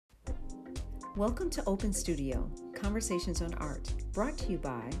Welcome to Open Studio, Conversations on Art, brought to you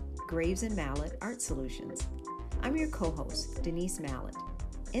by Graves and Mallet Art Solutions. I'm your co-host, Denise Mallet.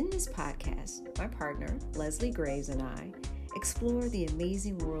 In this podcast, my partner, Leslie Graves, and I explore the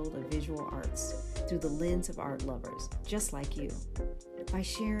amazing world of visual arts through the lens of art lovers, just like you. By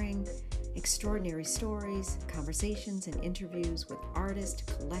sharing extraordinary stories, conversations, and interviews with artists,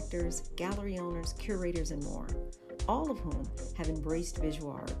 collectors, gallery owners, curators, and more, all of whom have embraced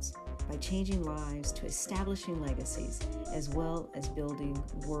visual arts by changing lives to establishing legacies, as well as building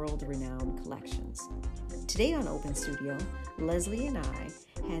world-renowned collections. Today on Open Studio, Leslie and I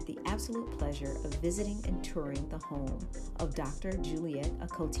had the absolute pleasure of visiting and touring the home of Dr. Juliette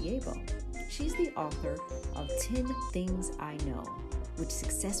Okotie-Eboh. She's the author of 10 Things I Know, which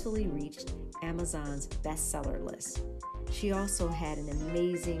successfully reached Amazon's bestseller list. She also had an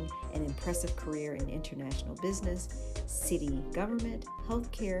amazing and impressive career in international business, city government,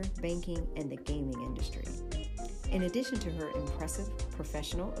 healthcare, banking, and the gaming industry. In addition to her impressive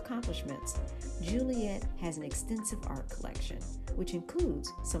professional accomplishments, Juliette has an extensive art collection, which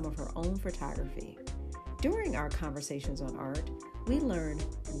includes some of her own photography. During our conversations on art, we learned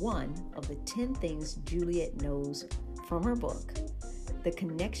one of the 10 things Juliette knows from her book, the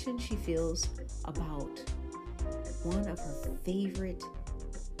connection she feels about one of her favorite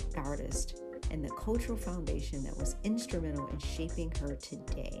artists, and the cultural foundation that was instrumental in shaping her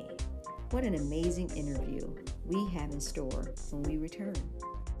today. What an amazing interview we have in store when we return.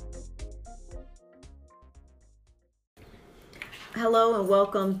 Hello and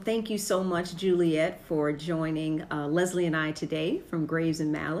welcome. Thank you so much, Juliette, for joining Leslie and I today from Graves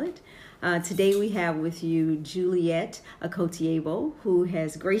and Mallet. Today we have with you Juliette Okotie-Eboh, who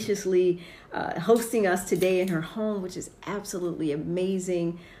has graciously hosting us today in her home, which is absolutely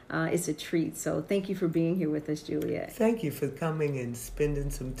amazing. It's a treat. So thank you for being here with us, Juliette. Thank you for coming and spending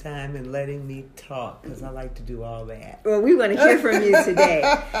some time and letting me talk, because I like to do all that. Well, we want to hear from you today.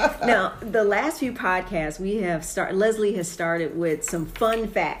 Now, the last few podcasts Leslie has started with some fun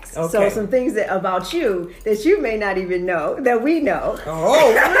facts. Okay. So some things about you that you may not even know, that we know.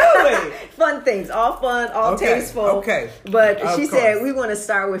 Oh, really? Fun things, all fun, all tasteful. Okay. But she said we want to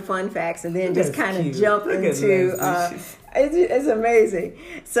start with fun facts and then just kind of jump into... It's amazing.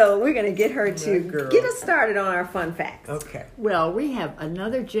 So we're going to get her to get us started on our fun facts. Okay. Well, we have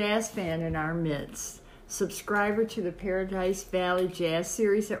another jazz fan in our midst, subscriber to the Paradise Valley Jazz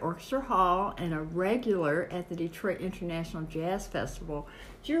Series at Orchestra Hall and a regular at the Detroit International Jazz Festival.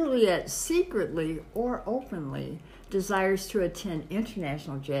 Juliette secretly or openly desires to attend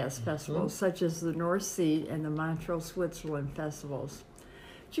international jazz festivals such as the North Sea and the Montreux, Switzerland festivals.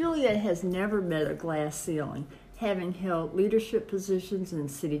 Juliette has never met a glass ceiling, having held leadership positions in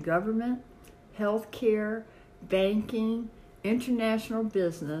city government, healthcare, banking, international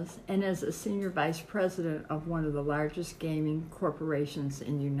business, and as a senior vice president of one of the largest gaming corporations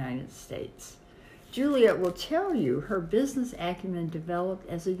in the United States. Juliette will tell you her business acumen developed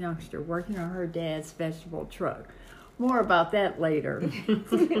as a youngster working on her dad's vegetable truck. More about that later.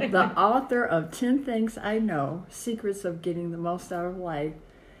 The author of 10 Things I Know, Secrets of Getting the Most Out of Life,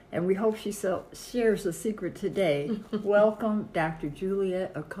 and we hope she shares the secret today. Welcome, Dr.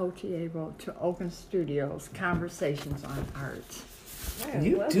 Juliette Okotie-Eboh, to Open Studios, Conversations on Art.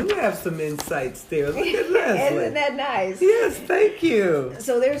 You do have some insights there. Look at Leslie. Isn't that nice? Yes, thank you.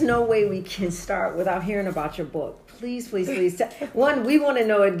 So there's no way we can start without hearing about your book. Please. One, we want to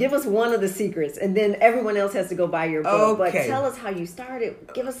know it. Give us one of the secrets, and then everyone else has to go buy your book. Okay. But tell us how you started.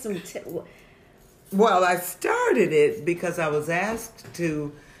 Give us some tips. Well, I started it because I was asked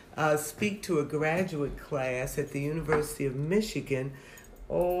to speak to a graduate class at the University of Michigan,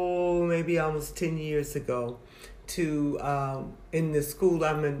 maybe almost 10 years ago, in the school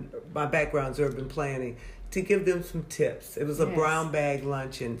I'm in, my background's urban planning, to give them some tips. It was a brown bag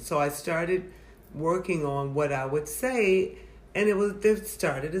luncheon. So I started working on what I would say, and it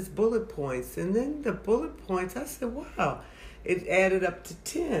started as bullet points. And then the bullet points, I said, wow, it added up to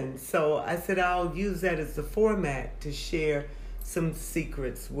 10. So I said, I'll use that as the format to share some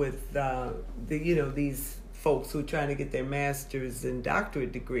secrets with these folks who are trying to get their master's and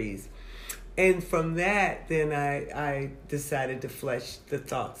doctorate degrees. And from that, then I decided to flesh the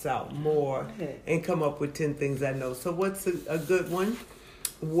thoughts out more and come up with 10 things I know. So what's a good one?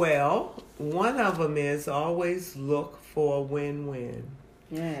 Well, one of them is always look for a win-win.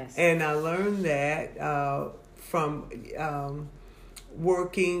 Yes. And I learned that from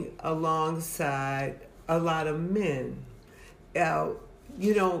working alongside a lot of men. The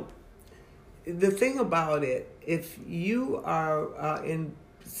thing about it, if you are in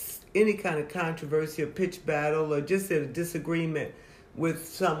any kind of controversy or pitch battle or just a disagreement with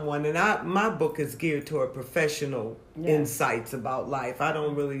someone, and my book is geared toward professional insights about life. I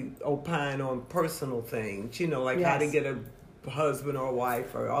don't really opine on personal things, like how to get a husband or a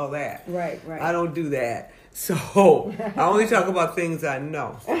wife or all that. Right. I don't do that. So I only talk about things I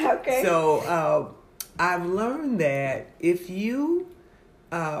know. Okay. So I've learned that if you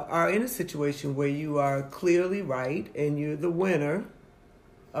are in a situation where you are clearly right and you're the winner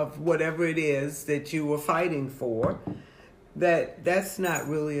of whatever it is that you were fighting for, that's not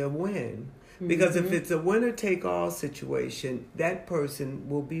really a win. Because if it's a winner-take-all situation, that person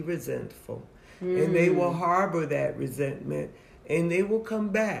will be resentful. And they will harbor that resentment, and they will come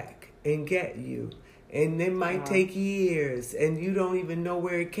back and get you. And it might take years, and you don't even know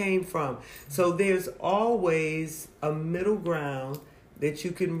where it came from. So there's always a middle ground that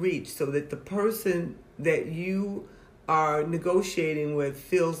you can reach so that the person that you are negotiating with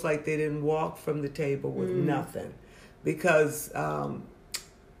feels like they didn't walk from the table with nothing. Because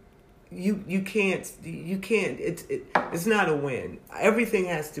you can't it's not a win. Everything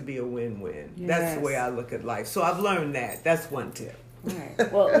has to be a win-win. Yes. That's the way I look at life. So I've learned that. That's one tip.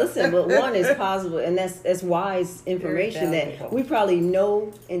 Right. Well, listen, but one is possible, and that's wise information that we probably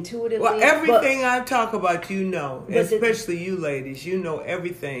know intuitively. Well, everything I talk about, especially you ladies, you know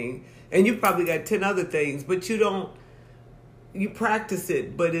everything, and you probably got 10 other things, but you practice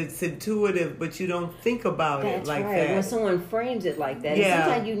it, but it's intuitive, but you don't think about it like right. that. When someone frames it like that. Yeah. And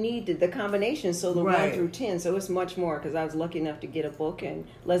sometimes you need the combination, so the 1 Right. through 10. So it's much more, because I was lucky enough to get a book, and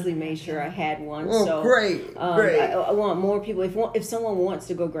Leslie made sure I had one. Oh, so great. I want more people. If someone wants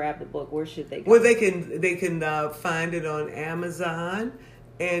to go grab the book, where should they go? Well, they can find it on Amazon.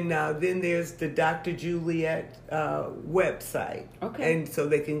 And then there's the Dr. Juliet website. Okay. And so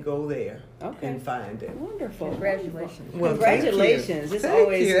they can go there Okay. and find it. Wonderful. Congratulations. Well, Congratulations. Thank It's you.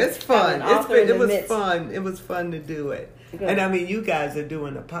 always It's fun. It was midst. fun. It was fun to do it. Good. And I mean, you guys are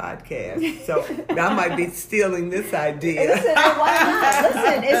doing a podcast, so I might be stealing this idea. Listen, why not?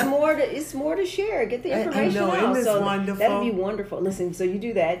 Listen, it's more to share. Get the information I know, out. isn't this wonderful? That'd be wonderful. Listen, so you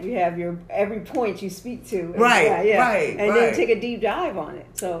do that. You have your every point you speak to. Right, and then right. take a deep dive on it.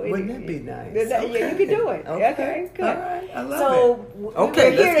 So Wouldn't that be nice? Yeah, you can do it. Okay, good. All right, I love so, it.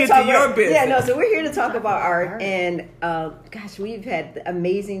 Okay, let's get to your business. Yeah, no. So we're here to talk about art, and gosh, we've had an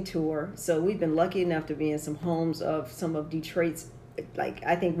amazing tour. So we've been lucky enough to be in some homes of some of Detroit's,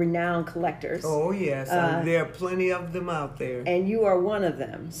 I think, renowned collectors. Oh, yes. There are plenty of them out there. And you are one of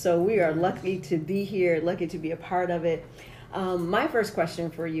them. So we are lucky to be here, lucky to be a part of it. My first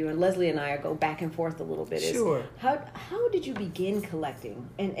question for you, and Leslie and I go back and forth a little bit, is Sure. How did you begin collecting?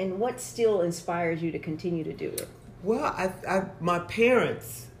 And what still inspires you to continue to do it? Well, my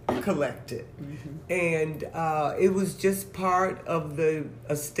parents collected. And it was just part of the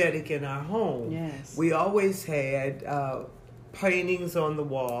aesthetic in our home. Yes. We always had paintings on the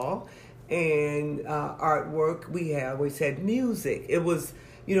wall and artwork. We always had music. It was,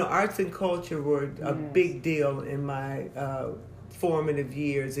 arts and culture were a big deal in my formative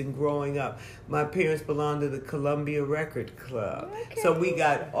years and growing up. My parents belonged to the Columbia Record Club. Okay. So we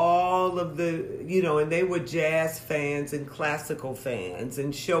got all of the, and they were jazz fans and classical fans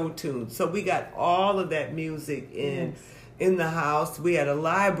and show tunes. So we got all of that music in the house. We had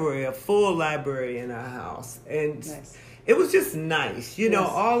a full library in our house. And it was just nice.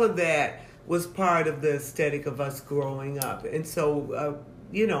 All of that was part of the aesthetic of us growing up. And so,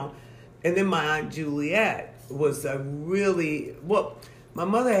 and then my Aunt Juliet was my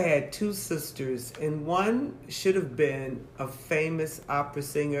mother had 2 sisters, and one should have been a famous opera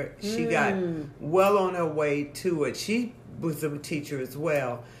singer. She got well on her way to it. She was a teacher as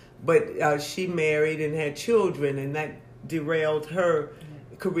well, but she married and had children, and that derailed her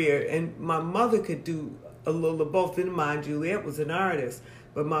career. And my mother could do a little of both. And my Aunt Juliet was an artist,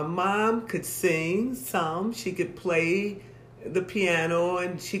 but my mom could sing some. She could play the piano,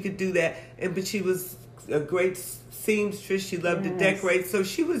 and she could do that. But she was a great seamstress. She loved to decorate. So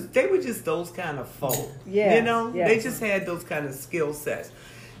they were just those kind of folk. They just had those kind of skill sets.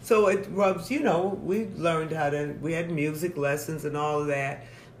 So it rubs, we learned we had music lessons and all of that.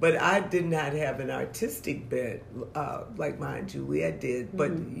 But I did not have an artistic bent like my Aunt Juliet did.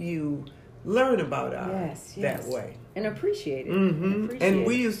 But you learn about art that way. And appreciate it. And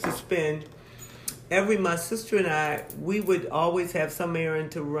we used to spend my sister and I, we would always have some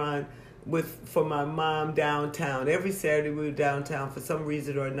errand to run for my mom downtown. Every Saturday we were downtown for some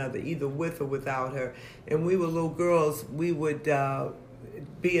reason or another, either with or without her. And we were little girls. We would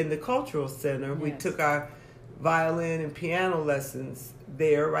be in the cultural center. We took our violin and piano lessons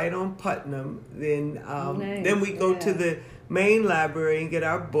there, right on Putnam. Then we go to the main library and get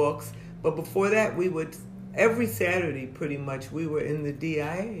our books. But before that, we would every Saturday, pretty much, we were in the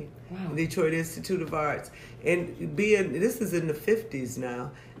DIA, Detroit Institute of Arts. And this is in the 50s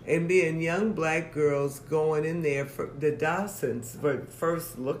now, and being young black girls going in there for the docents, but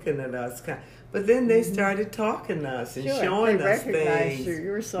first looking at us, but then they started talking to us and showing us things.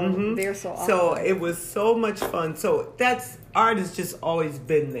 You were so they're so awesome. So it was so much fun. So art has just always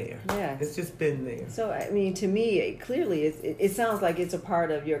been there. Yeah, it's just been there. So I mean, to me, clearly, it sounds like it's a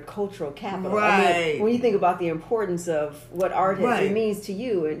part of your cultural capital. Right. I mean, when you think about the importance of what art it means to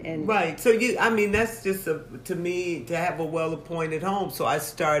you, and right. So that's just to me to have a well-appointed home. So I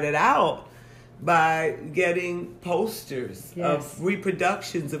started out by getting posters of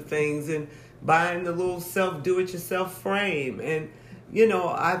reproductions of things and buying the little do-it-yourself frame. And,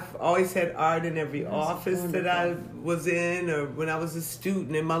 I've always had art in every office that I was in, or when I was a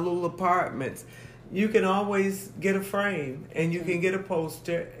student in my little apartments. You can always get a frame, and you can get a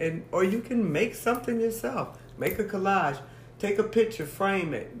poster, or you can make something yourself. Make a collage. Take a picture,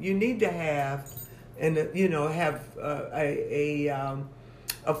 frame it. You need to have,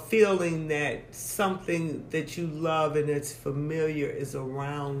 a feeling that something that you love and it's familiar is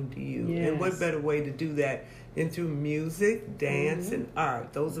around you. Yes. And what better way to do that than through music, dance, and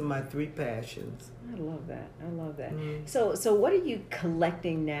art? Those are my three passions. I love that. So what are you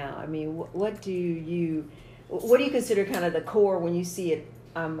collecting now? I mean, what do you consider kind of the core when you see it?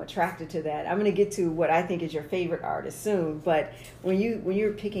 I'm attracted to that. I'm going to get to what I think is your favorite artist soon, but when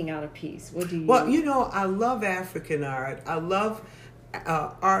you're picking out a piece, what do you... Well, I love African art. I love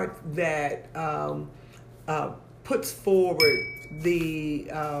art that puts forward the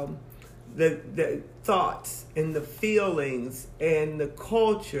thoughts and the feelings and the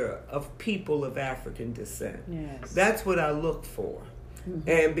culture of people of African descent. Yes. That's what I look for. Mm-hmm.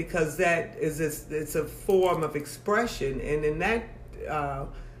 And because it's a form of expression, and in that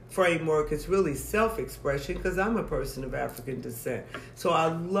framework, it's really self-expression, because I'm a person of African descent. So I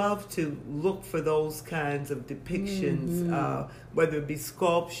love to look for those kinds of depictions, whether it be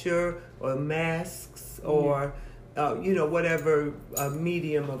sculpture or masks or whatever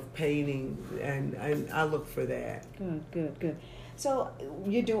medium of painting, and I look for that. Good. So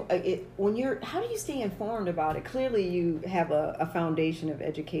you do how do you stay informed about it? Clearly, you have a foundation of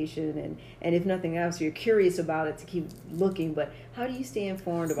education, and if nothing else, you're curious about it to keep looking. But how do you stay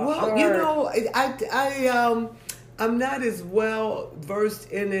informed about art? I'm not as well versed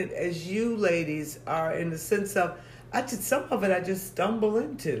in it as you ladies are, in the sense of some of it I just stumble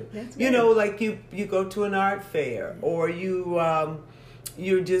into. That's like you go to an art fair, or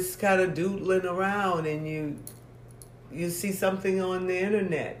you're just kind of doodling around, and you see something on the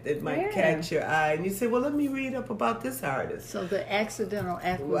internet that might catch your eye, and you say, well, let me read up about this artist. So the accidental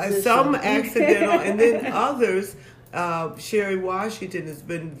acquisition. Some accidental, and then others. Sherry Washington has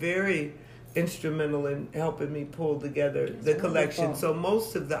been very instrumental in helping me pull together the collection. Wonderful. So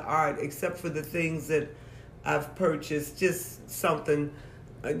most of the art, except for the things that I've purchased, just something,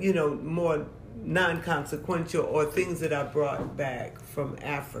 more non-consequential, or things that I brought back from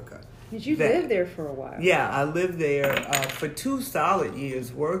Africa. Did you live there for a while? Yeah, I lived there for 2 solid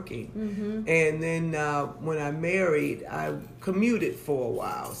years working. Mm-hmm. And then when I married, I commuted for a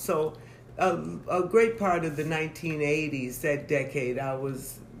while. So a great part of the 1980s, that decade, I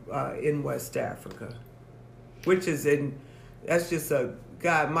was in West Africa, that's just a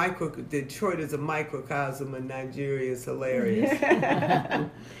Detroit is a microcosm of Nigeria. Is hilarious.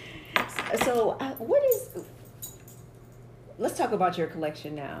 So let's talk about your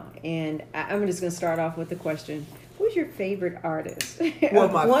collection now. And I'm just going to start off with the question: who's your favorite artist? Well,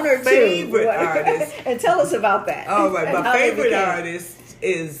 my one or favorite two artist. And tell us about that. All right, my favorite artist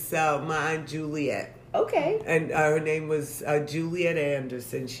is my Aunt Juliet. Okay. And her name was Juliet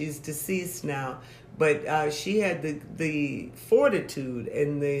Anderson. She's deceased now, but she had the fortitude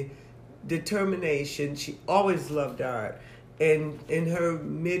and the determination. She always loved art, and in her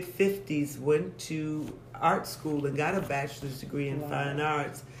mid-50s went to art school and got a bachelor's degree in fine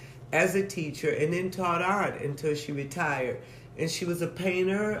arts as a teacher, and then taught art until she retired. And she was a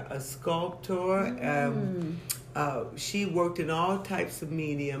painter, a sculptor. She worked in all types of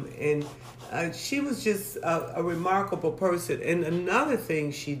medium, and she was just a remarkable person. And another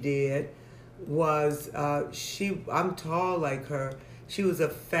thing she did was I'm tall like her. She was a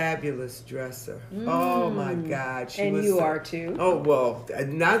fabulous dresser. Oh my God. You are too. Oh, well,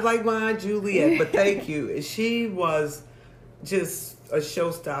 not like my Aunt Juliet, but thank you. She was just a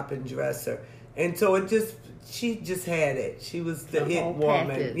show-stopping dresser. And so she just had it. She was the it woman.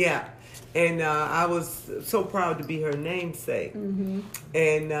 Package. Yeah. And I was so proud to be her namesake. Mm-hmm.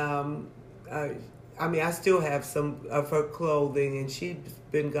 And I mean, I still have some of her clothing, and she's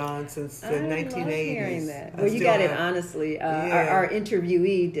been gone since the 1980s. I love hearing that. I Well, you still got it have- honestly. Yeah. Our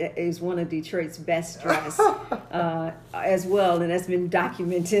interviewee is one of Detroit's best dressed as well, and that's been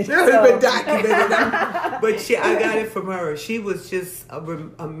documented. It's been documented. But I got it from her. She was just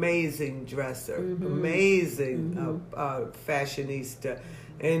an amazing dresser, amazing fashionista.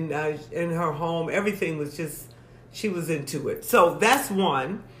 And in her home, everything was just, she was into it. So that's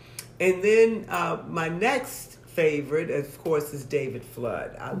one. And then my next favorite, of course, is David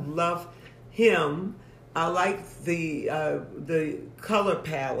Flood. I love him. I like the color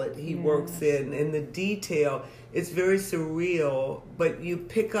palette he works in and the detail. It's very surreal, but you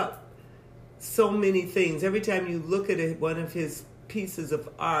pick up so many things. Every time you look at one of his pieces of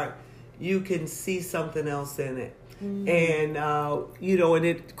art, you can see something else in it. And, and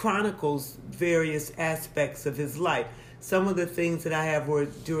it chronicles various aspects of his life. Some of the things that I have were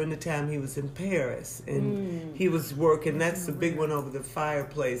during the time he was in Paris, and he was working. That's the big one over the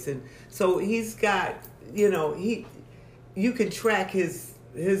fireplace. And so he's got, you can track his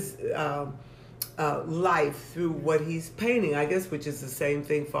life through what he's painting, I guess, which is the same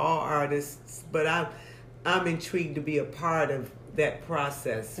thing for all artists. But I'm intrigued to be a part of that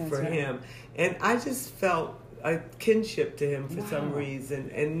process for him. And I just felt a kinship to him for some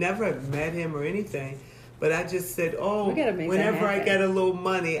reason, and never met him or anything. But I just said, whenever I get a little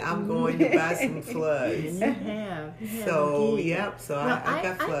money, I'm going to buy some Floods. And you have. So, indeed. So Well, I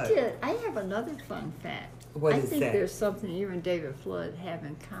got Flood. I have another fun fact. What I is think that? there's something you and David Flood have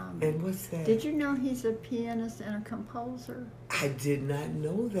in common. And what's that? Did you know he's a pianist and a composer? I did not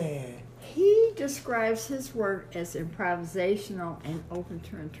know that. He describes his work as improvisational and open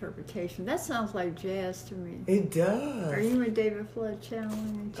to interpretation. That sounds like jazz to me. It does. Are you and David Flood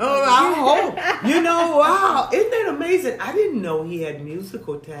channeling each other? Oh, I hope. Wow. Isn't that amazing? I didn't know he had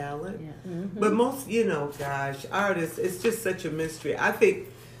musical talent. Yeah. But most, artists, it's just such a mystery. I think,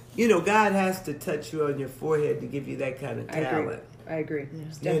 God has to touch you on your forehead to give you that kind of talent. I agree. Yeah.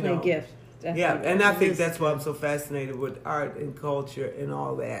 It's definitely a gift. Definitely. And I think that's why I'm so fascinated with art and culture and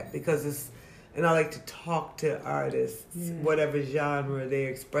all that, because and I like to talk to artists, whatever genre they're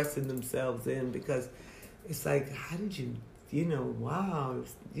expressing themselves in, because it's like, how did you, wow,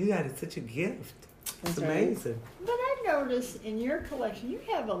 you got such a gift. It's amazing. But I noticed in your collection, you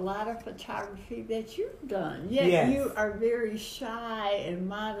have a lot of photography that you've done. Yet Yes. you are very shy and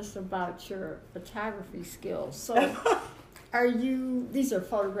modest about your photography skills. So these are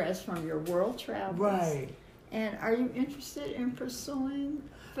photographs from your world travels. Right. And are you interested in pursuing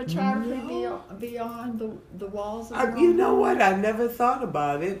photography No. beyond the walls of your You own know home? what? I never thought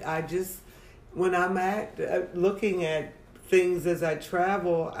about it. I just, when I'm looking at things as I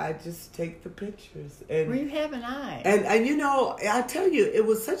travel, I just take the pictures. And Well, you have an eye. And I tell you, it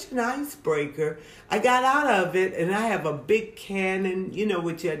was such an icebreaker. I got out of it, and I have a big Canon,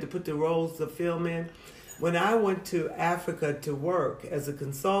 which you had to put the rolls of film in. When I went to Africa to work as a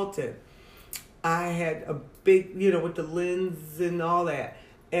consultant, I had a big, with the lens and all that.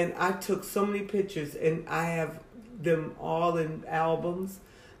 And I took so many pictures, and I have them all in albums.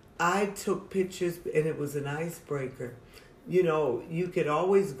 I took pictures, and it was an icebreaker. You could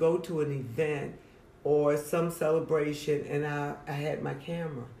always go to an event or some celebration, and I had my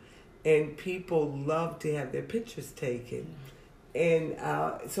camera. And people loved to have their pictures taken. And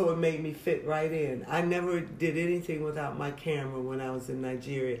so it made me fit right in. I never did anything without my camera when I was in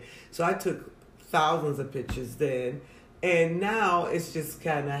Nigeria. So I took thousands of pictures then. And now it's just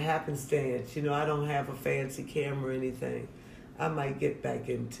kind of happenstance. I don't have a fancy camera or anything. I might get back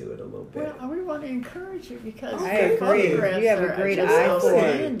into it a little bit. Well, we want to encourage you because I agree. photographs You have are a great just eye for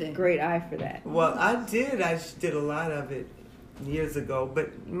outstanding. it. Great eye for that. Well, I did. I did a lot of it years ago,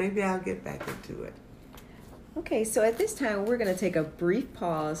 but maybe I'll get back into it. Okay, so at this time, we're going to take a brief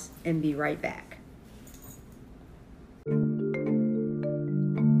pause and be right back.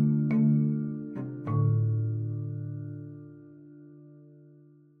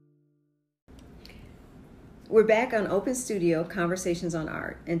 We're back on Open Studio, Conversations on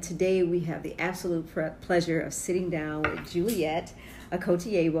Art, and today we have the absolute pleasure of sitting down with Juliet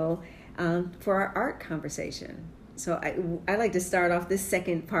Akotiebo for our art conversation. So I'd like to start off this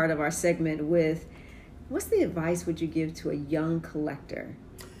second part of our segment with, what's the advice would you give to a young collector?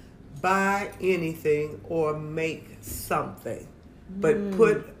 Buy anything or make something, but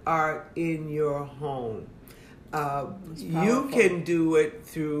put art in your home. You can do it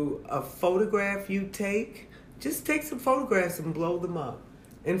through a photograph you take. Just take some photographs and blow them up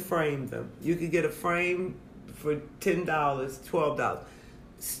and frame them. You can get a frame for $10, $12.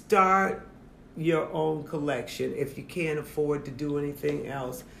 Start your own collection if you can't afford to do anything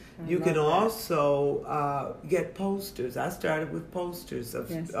else. You can also get posters. I started with posters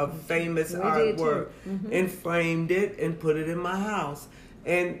of famous artwork and framed it and put it in my house.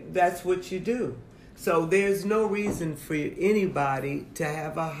 And that's what you do. So there's no reason for anybody to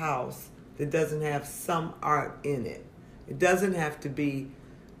have a house that doesn't have some art in it. It doesn't have to be,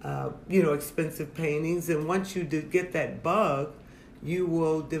 expensive paintings. And once you get that bug, you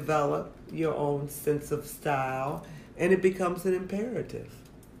will develop your own sense of style, and it becomes an imperative.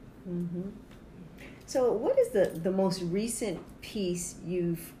 Mm-hmm. So what is the most recent piece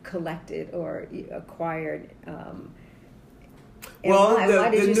you've collected or acquired? Why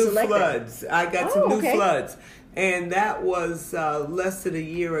did you select floods. I got some new floods, and that was less than a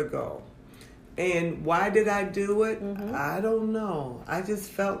year ago. And why did I do it? Mm-hmm. I don't know. I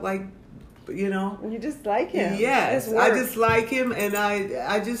just felt like, You just like him. Yes, I just like him, and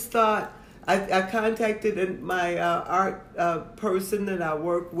I just thought, I contacted my art person that I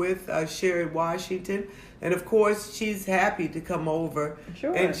work with, Sherry Washington, and of course she's happy to come over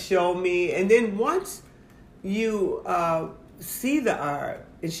and show me. And then once you see the art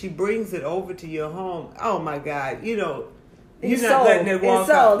and she brings it over to your home, oh my God, you're not letting it walk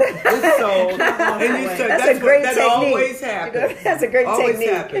out. It's sold. And that's a great technique. That always happens. That's a great technique.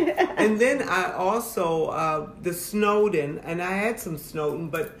 Happens. And then I also, the Snowden, and I had some Snowden,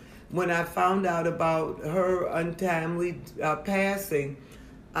 but when I found out about her untimely passing,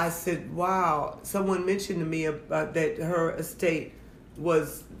 I said, wow, someone mentioned to me that her estate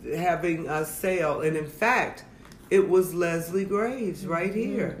was having a sale. And in fact, it was Leslie Graves right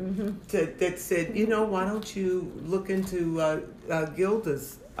here that said, why don't you look into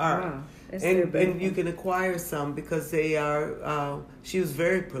Gilda's art? Wow. And you can acquire some because they are, she was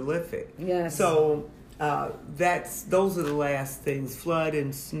very prolific. Yes. So those are the last things. Flood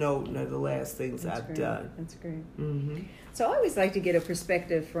and Snowden are the last things I've done. That's great. Mm-hmm. So I always like to get a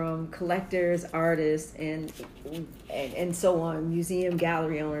perspective from collectors, artists, and so on, museum,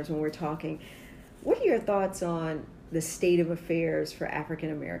 gallery owners when we're talking. What are your thoughts on the state of affairs for African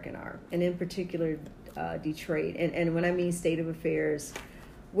American art, and in particular Detroit? And when I mean state of affairs,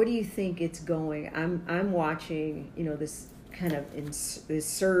 where do you think it's going? I'm watching, this kind of this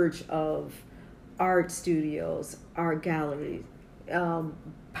surge of art studios, art galleries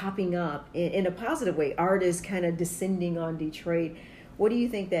popping up in a positive way. Art is kind of descending on Detroit. What do you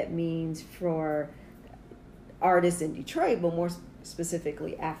think that means for artists in Detroit, but more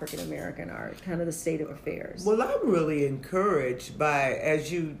specifically African American art, kind of the state of affairs? Well, I'm really encouraged by,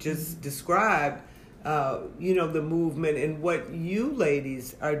 as you just described, the movement and what you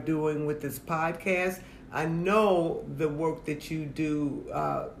ladies are doing with this podcast. I know the work that you do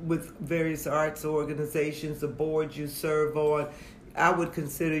with various arts organizations, the boards you serve on. I would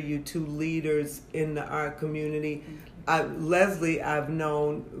consider you two leaders in the art community. Leslie, I've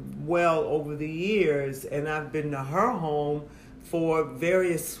known well over the years, and I've been to her home for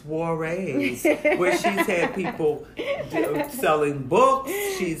various soirees where she's had people selling books,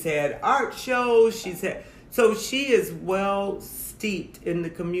 she's had art shows, so she is well steeped in the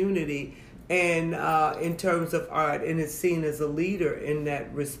community and in terms of art, and is seen as a leader in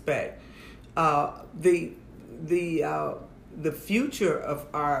that respect. The future of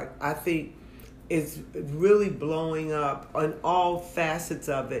art, I think, is really blowing up on all facets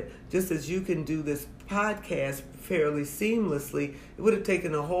of it. Just as you can do this podcast fairly seamlessly, it would have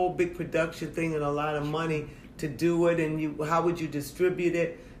taken a whole big production thing and a lot of money to do it, and how would you distribute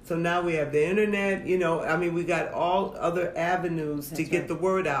it? So now we have the internet, we got all other avenues to get the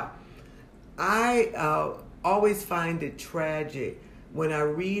word out. I always find it tragic when I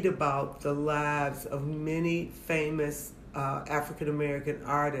read about the lives of many famous African American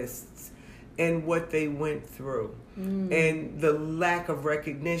artists and what they went through, and the lack of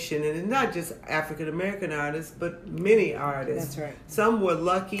recognition. And it's not just African American artists, but many artists. That's right. Some were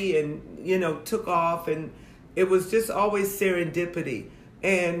lucky and took off, and it was just always serendipity.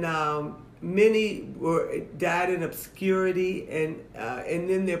 And many died in obscurity, and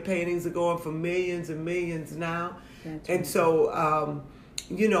then their paintings are going for millions and millions now. That's and right. So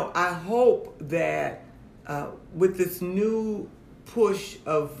I hope that with this new push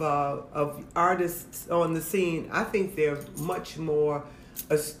of artists on the scene, I think they're much more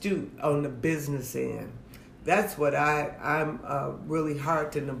astute on the business end. That's what I'm really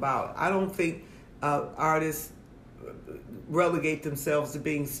heartened about. I don't think artists relegate themselves to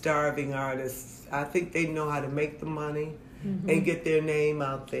being starving artists. I think they know how to make the money and get their name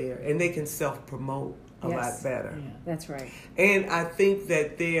out there, and they can self-promote a lot better. Yeah, that's right. And I think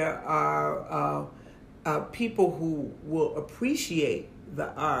that there are people who will appreciate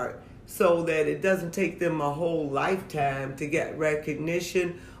the art so that it doesn't take them a whole lifetime to get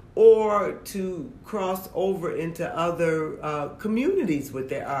recognition, or to cross over into other communities with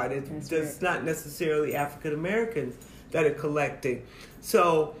their art. It's not necessarily African Americans that are collecting.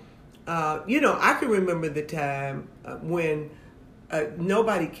 So, I can remember the time when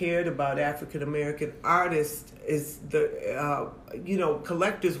nobody cared about African American artists.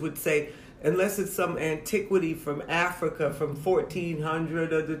 Collectors would say, unless it's some antiquity from Africa from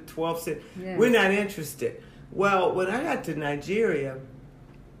 1400 or the 12th century, we're not interested. Well, when I got to Nigeria,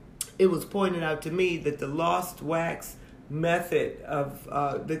 it was pointed out to me that the lost wax method of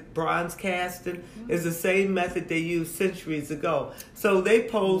the bronze casting is the same method they used centuries ago. So they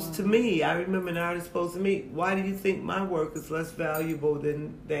posed to me, I remember an artist posed to me, why do you think my work is less valuable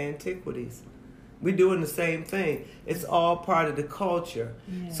than the antiquities? We're doing the same thing. It's all part of the culture.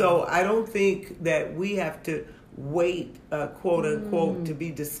 Yeah. So I don't think that we have to wait, quote unquote, to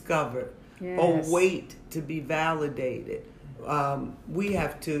be discovered or wait to be validated. We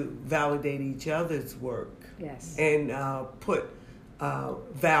have to validate each other's work and put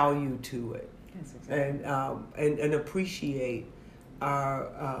value to it. That's exactly. And appreciate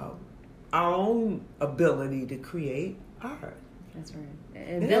our own ability to create art. That's right.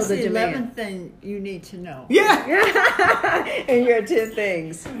 And that's the 11th thing you need to know. Yeah. And your 10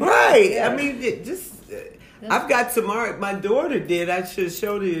 things. Right. Yeah. I mean, I've got some art my daughter did. I should have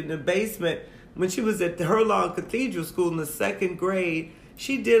showed it in the basement. When she was at the Hurlong Cathedral School in the 2nd grade,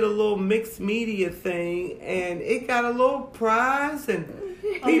 she did a little mixed media thing, and it got a little prize, and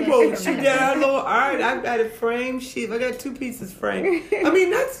people, she did our little art. I've got it framed. I got 2 pieces framed. I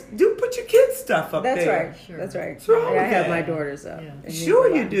mean, put your kids' stuff up there. That's right. Sure. That's right. What's wrong with I have that? my daughters up. Yeah.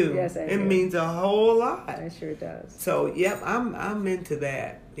 Sure you do. Yes, I do. It means a whole lot. It sure does. So, yep, I'm into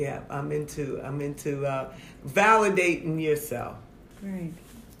that. Yeah, I'm into validating yourself. Right.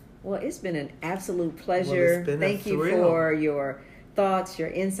 Well, it's been an absolute pleasure. Thank you thrill. for your thoughts, your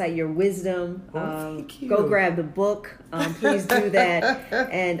insight, your wisdom. Thank you. Go grab the book. Please do that.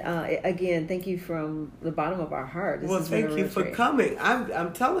 And again, thank you from the bottom of our heart. Thank you for coming.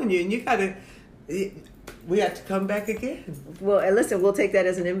 I'm telling you, and we have to come back again. Well, listen, we'll take that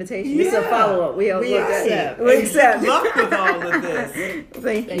as an invitation. Yeah. It's a follow-up. We accept. Good luck with all of this.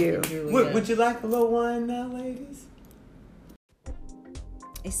 Thank you. Would you like a little wine now, ladies?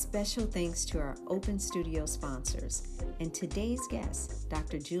 A special thanks to our Open Studio sponsors and today's guest,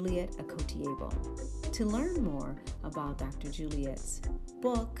 Dr. Juliet Akotiebo. To learn more about Dr. Juliet's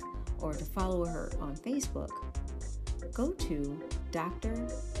book or to follow her on Facebook, go to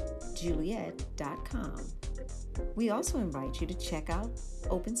drjuliet.com. We also invite you to check out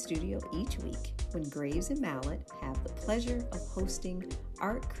Open Studio each week when Graves and Mallet have the pleasure of hosting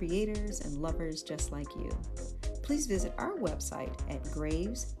art creators and lovers just like you. Please visit our website at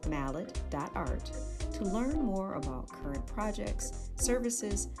gravesmallet.art to learn more about current projects,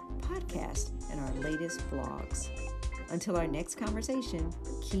 services, podcasts, and our latest blogs. Until our next conversation,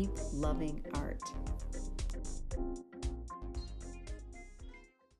 keep loving art.